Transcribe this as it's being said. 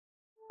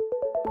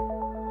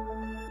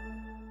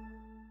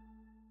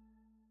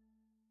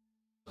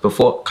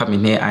Before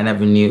coming here, I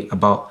never knew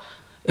about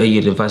a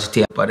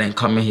university, but then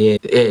coming here,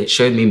 it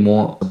showed me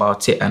more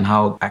about it and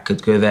how I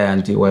could go there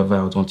and do whatever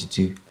I would want to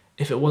do.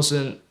 If it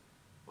wasn't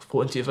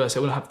for IntoUniversity, I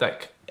wouldn't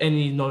have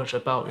any knowledge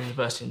about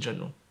university in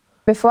general.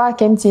 Before I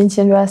came to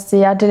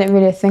IntoUniversity, I didn't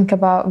really think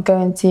about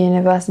going to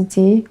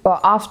university. But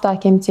after I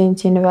came to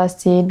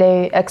IntoUniversity,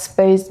 they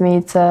exposed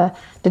me to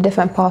the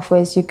different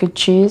pathways you could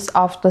choose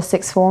after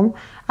sixth form.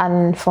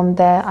 And from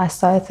there, I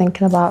started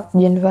thinking about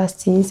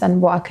universities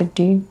and what I could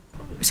do.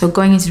 So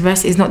going into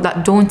university is not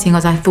that daunting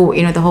as I thought.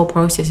 The whole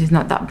process is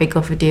not that big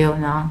of a deal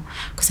now,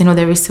 because I know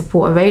there is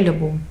support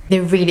available.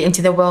 They're really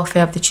into the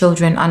welfare of the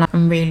children, and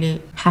I'm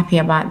really happy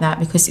about that,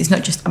 because it's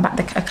not just about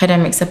the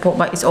academic support,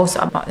 but it's also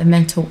about the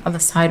mental other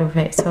side of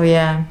it. So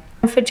yeah.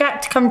 For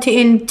Jack to come to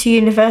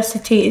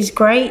IntoUniversity is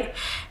great,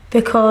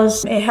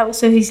 because it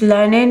helps with his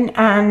learning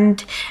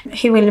and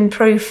he will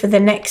improve for the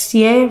next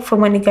year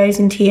from when he goes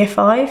into year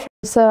 5.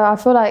 So I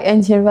feel like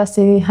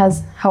IntoUniversity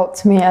has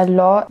helped me a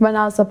lot. When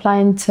I was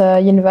applying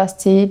to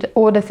university,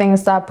 all the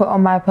things that I put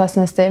on my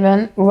personal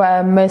statement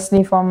were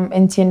mostly from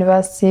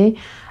IntoUniversity.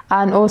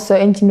 And also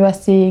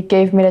IntoUniversity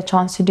gave me the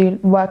chance to do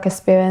work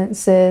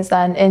experiences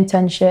and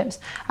internships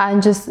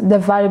and just the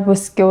valuable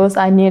skills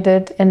I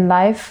needed in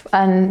life.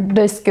 And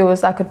those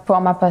skills I could put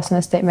on my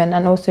personal statement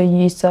and also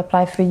use to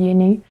apply for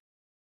uni.